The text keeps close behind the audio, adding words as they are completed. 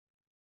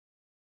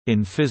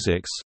In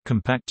physics,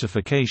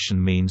 compactification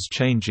means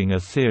changing a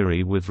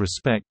theory with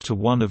respect to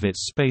one of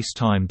its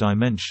spacetime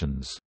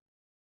dimensions.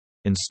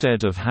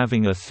 Instead of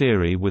having a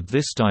theory with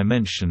this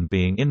dimension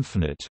being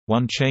infinite,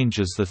 one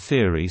changes the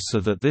theory so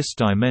that this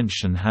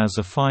dimension has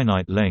a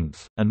finite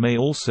length, and may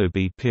also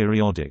be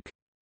periodic.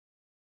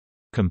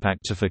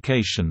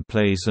 Compactification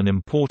plays an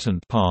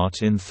important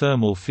part in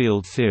thermal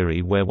field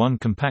theory where one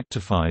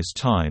compactifies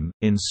time,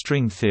 in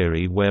string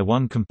theory where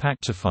one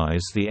compactifies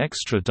the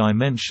extra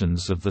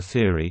dimensions of the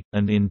theory,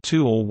 and in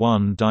two- or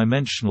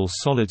one-dimensional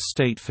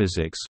solid-state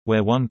physics,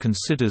 where one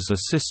considers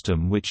a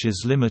system which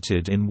is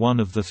limited in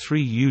one of the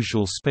three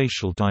usual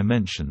spatial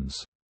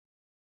dimensions.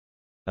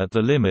 At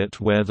the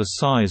limit where the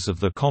size of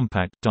the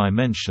compact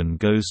dimension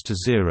goes to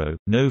zero,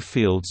 no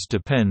fields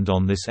depend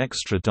on this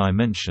extra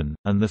dimension,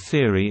 and the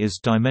theory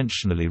is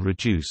dimensionally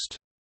reduced.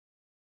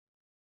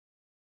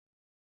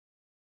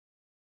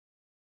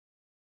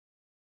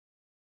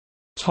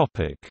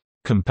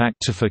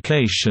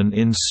 Compactification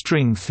in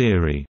string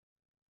theory.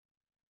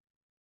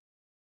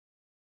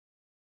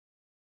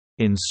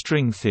 In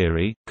string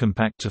theory,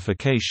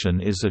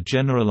 compactification is a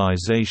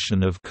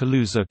generalization of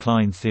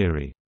Kaluza-Klein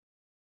theory.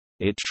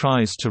 It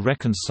tries to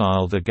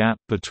reconcile the gap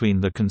between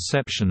the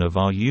conception of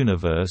our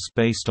universe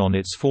based on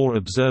its 4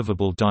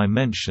 observable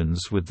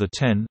dimensions with the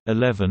 10,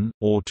 11,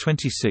 or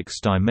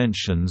 26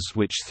 dimensions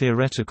which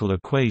theoretical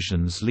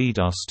equations lead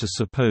us to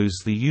suppose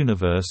the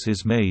universe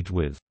is made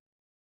with.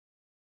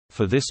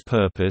 For this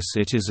purpose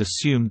it is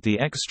assumed the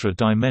extra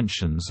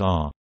dimensions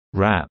are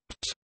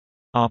 «wrapped»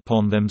 up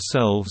on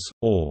themselves,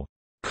 or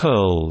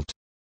 «curled»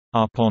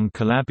 up on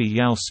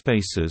Calabi-Yau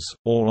spaces,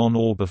 or on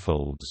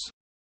orbifolds.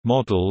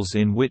 Models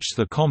in which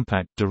the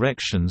compact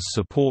directions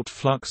support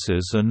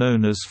fluxes are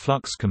known as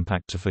flux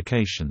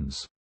compactifications.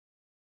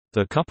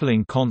 The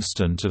coupling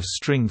constant of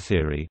string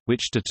theory,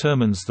 which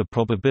determines the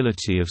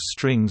probability of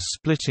strings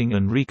splitting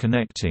and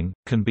reconnecting,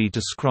 can be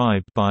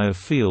described by a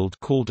field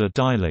called a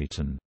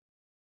dilaton.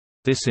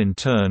 This in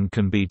turn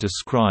can be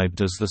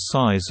described as the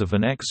size of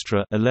an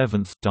extra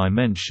 11th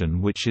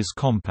dimension which is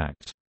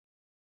compact.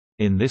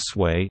 In this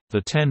way,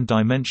 the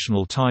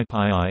 10-dimensional type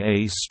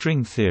IIA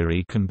string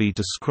theory can be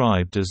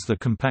described as the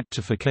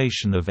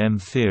compactification of M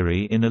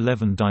theory in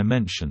 11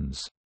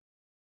 dimensions.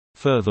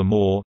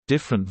 Furthermore,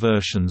 different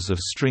versions of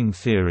string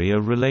theory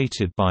are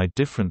related by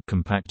different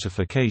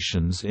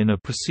compactifications in a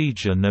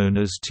procedure known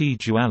as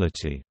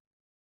T-duality.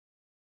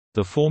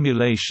 The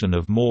formulation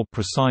of more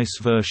precise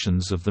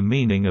versions of the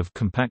meaning of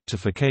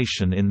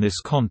compactification in this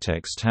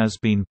context has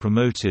been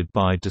promoted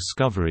by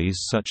discoveries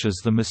such as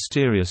the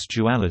mysterious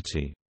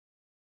duality.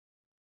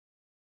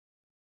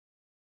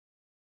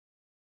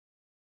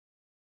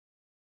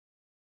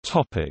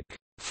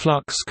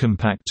 Flux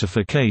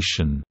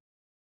compactification.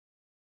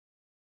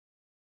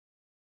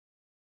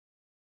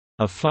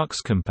 A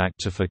flux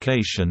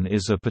compactification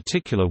is a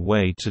particular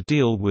way to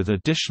deal with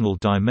additional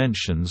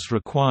dimensions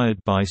required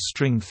by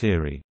string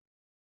theory.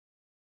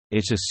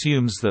 It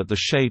assumes that the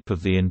shape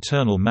of the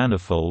internal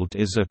manifold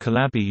is a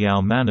Calabi-Yau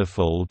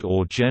manifold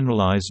or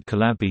generalized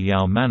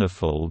Calabi-Yau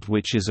manifold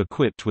which is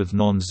equipped with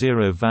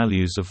non-zero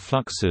values of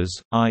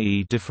fluxes,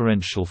 i.e.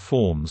 differential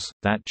forms,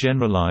 that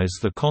generalize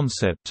the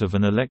concept of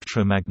an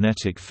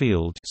electromagnetic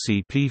field.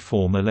 See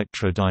P-form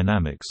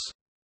electrodynamics.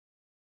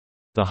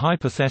 The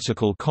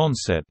hypothetical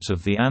concept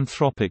of the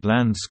anthropic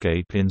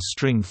landscape in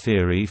string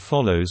theory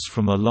follows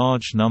from a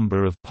large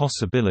number of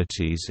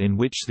possibilities in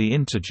which the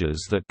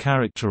integers that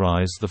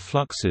characterize the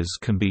fluxes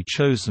can be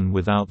chosen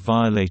without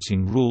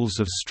violating rules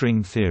of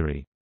string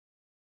theory.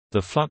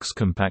 The flux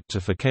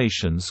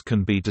compactifications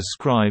can be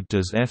described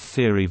as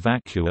F-theory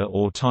vacua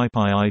or type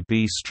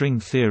IIB string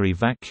theory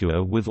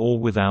vacua with or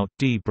without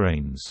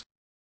D-branes.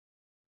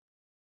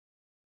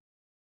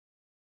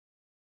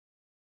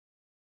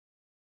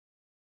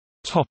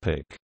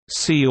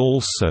 See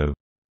also: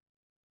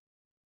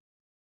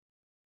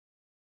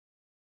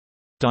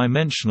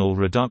 dimensional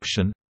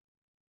reduction,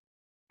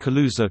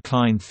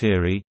 Kaluza-Klein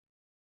theory.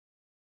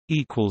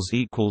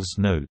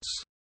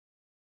 Notes